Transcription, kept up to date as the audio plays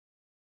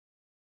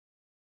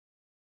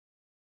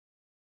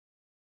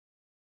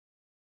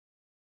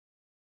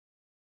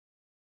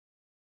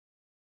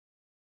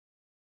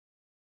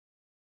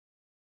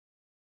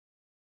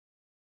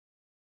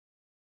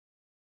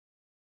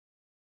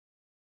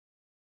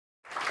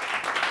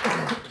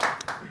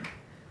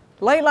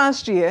Late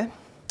last year,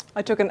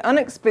 I took an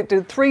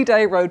unexpected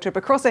 3-day road trip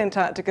across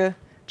Antarctica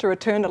to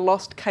return a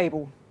lost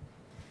cable.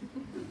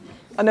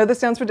 I know this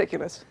sounds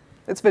ridiculous.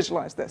 Let's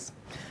visualize this.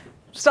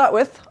 To start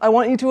with, I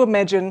want you to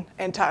imagine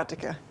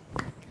Antarctica.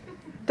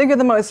 Think of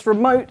the most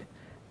remote,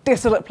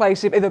 desolate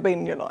place you've ever been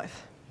in your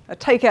life. Now,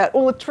 take out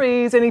all the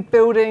trees, any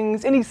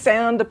buildings, any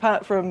sound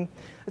apart from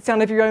the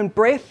sound of your own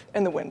breath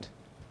and the wind.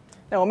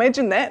 Now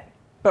imagine that,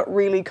 but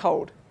really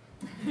cold.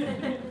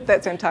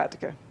 That's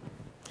Antarctica.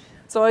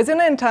 So I was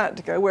in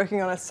Antarctica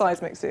working on a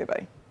seismic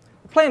survey.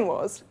 The plan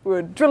was we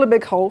would drill a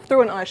big hole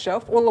through an ice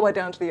shelf all the way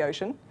down to the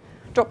ocean,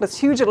 drop this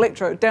huge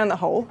electrode down the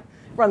hole,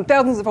 run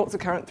thousands of volts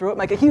of current through it,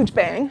 make a huge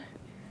bang,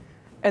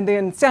 and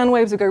then sound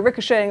waves would go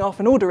ricocheting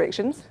off in all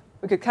directions.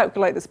 We could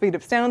calculate the speed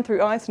of sound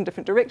through ice in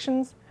different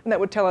directions, and that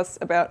would tell us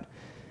about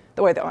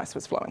the way the ice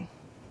was flowing.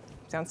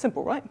 Sounds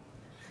simple, right?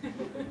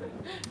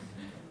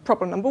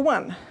 Problem number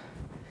 1,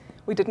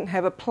 we didn't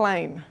have a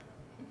plane.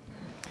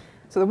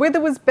 So the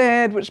weather was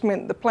bad, which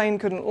meant the plane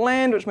couldn't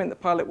land, which meant the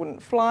pilot wouldn't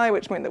fly,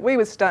 which meant that we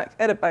were stuck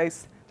at a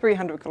base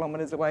 300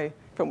 kilometers away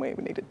from where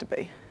we needed to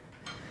be.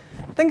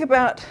 Think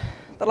about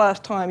the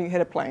last time you had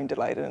a plane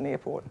delayed in an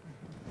airport.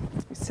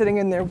 You're sitting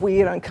in their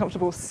weird,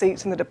 uncomfortable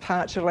seats in the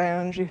departure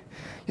lounge. You're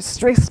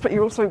stressed, but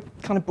you're also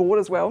kind of bored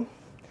as well.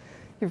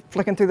 You're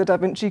flicking through the Da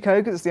Vinci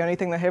Code because it's the only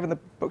thing they have in the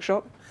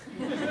bookshop.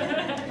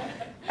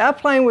 Our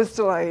plane was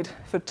delayed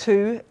for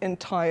 2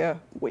 entire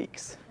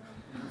weeks.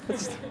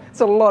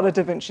 It's a lot of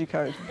Da Vinci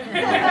Code.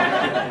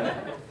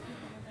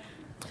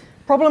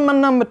 Problem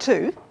number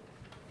 2,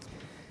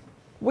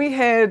 we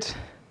had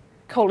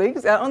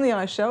colleagues out on the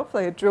ice shelf.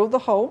 They had drilled the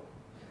hole.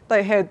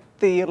 They had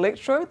the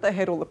electrode. They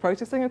had all the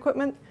processing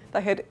equipment.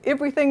 They had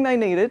everything they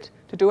needed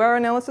to do our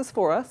analysis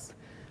for us,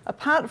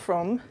 apart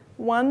from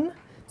one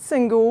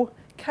single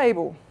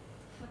cable.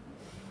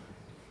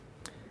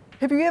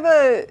 Have you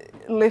ever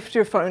left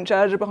your phone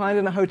charger behind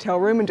in a hotel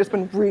room and just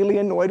been really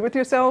annoyed with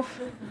yourself?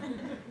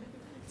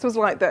 This was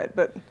like that,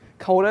 but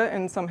colder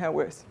and somehow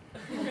worse.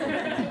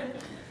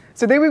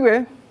 So there we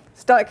were,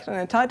 stuck in an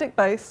Antarctic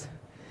base,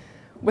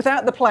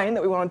 without the plane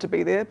that we wanted to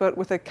be there, but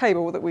with a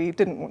cable that we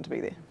didn't want to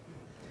be there.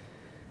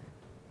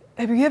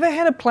 Have you ever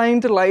had a plane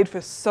delayed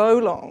for so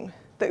long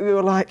that we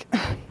were like,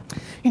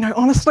 you know,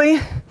 honestly,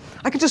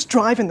 I could just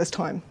drive in this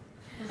time?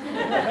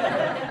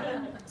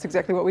 That's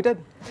exactly what we did.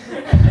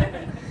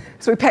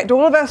 So we packed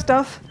all of our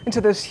stuff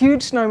into this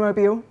huge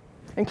snowmobile,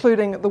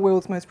 including the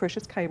world's most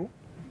precious cable.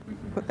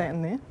 Put that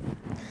in there.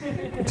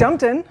 We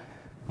jumped in,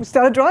 we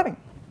started driving.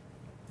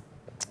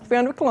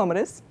 300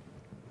 kilometres.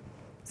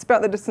 It's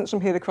about the distance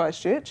from here to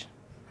Christchurch.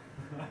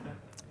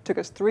 Took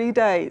us 3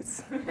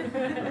 days.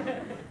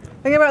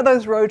 Think about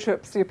those road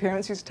trips your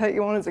parents used to take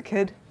you on as a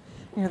kid.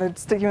 You know, they'd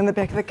stick you in the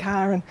back of the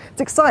car, and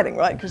it's exciting,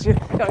 right? Because you're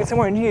going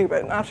somewhere new,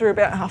 but after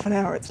about half an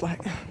hour, it's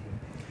like,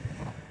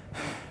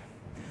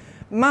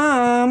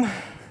 Mom,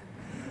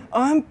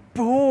 I'm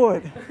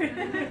bored.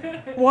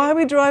 Why are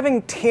we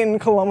driving 10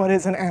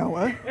 kilometres an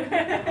hour?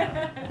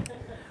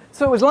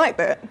 So it was like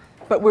that,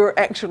 but we were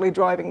actually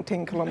driving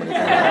 10 kilometres an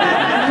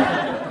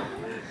hour.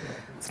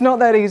 It's not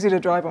that easy to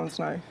drive on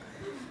snow.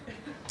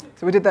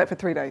 So we did that for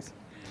 3 days.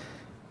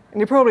 And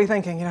you're probably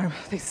thinking, you know,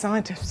 these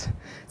scientists,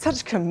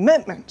 such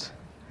commitment.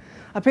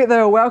 I bet they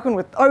were welcomed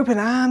with open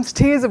arms,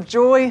 tears of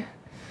joy.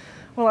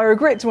 Well, I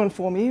regret to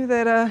inform you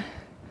that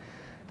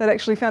they'd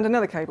actually found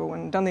another cable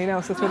and done the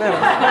analysis without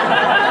us.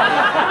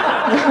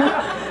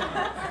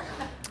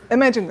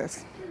 Imagine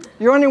this.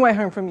 You're on your way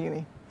home from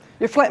uni.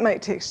 Your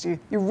flatmate texts you,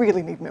 you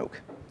really need milk.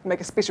 You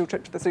make a special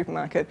trip to the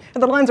supermarket.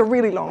 And the lines are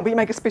really long, but you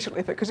make a special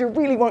effort because you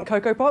really want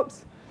Cocoa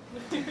Pops.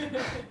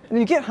 And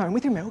you get home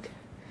with your milk.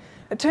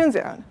 It turns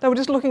out they were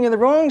just looking in the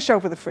wrong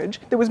shelf of the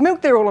fridge. There was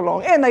milk there all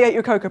along, and they ate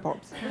your Cocoa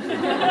Pops.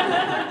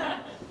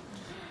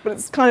 But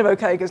it's kind of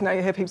okay, because now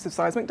you have heaps of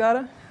seismic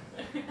data.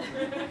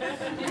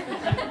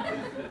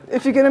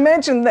 If you can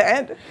imagine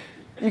that,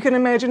 you can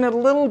imagine a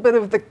little bit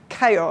of the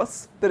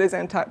chaos that is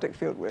Antarctic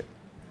fieldwork.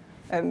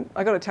 And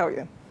I got to tell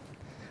you,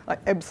 I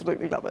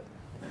absolutely love it.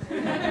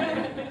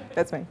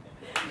 That's me.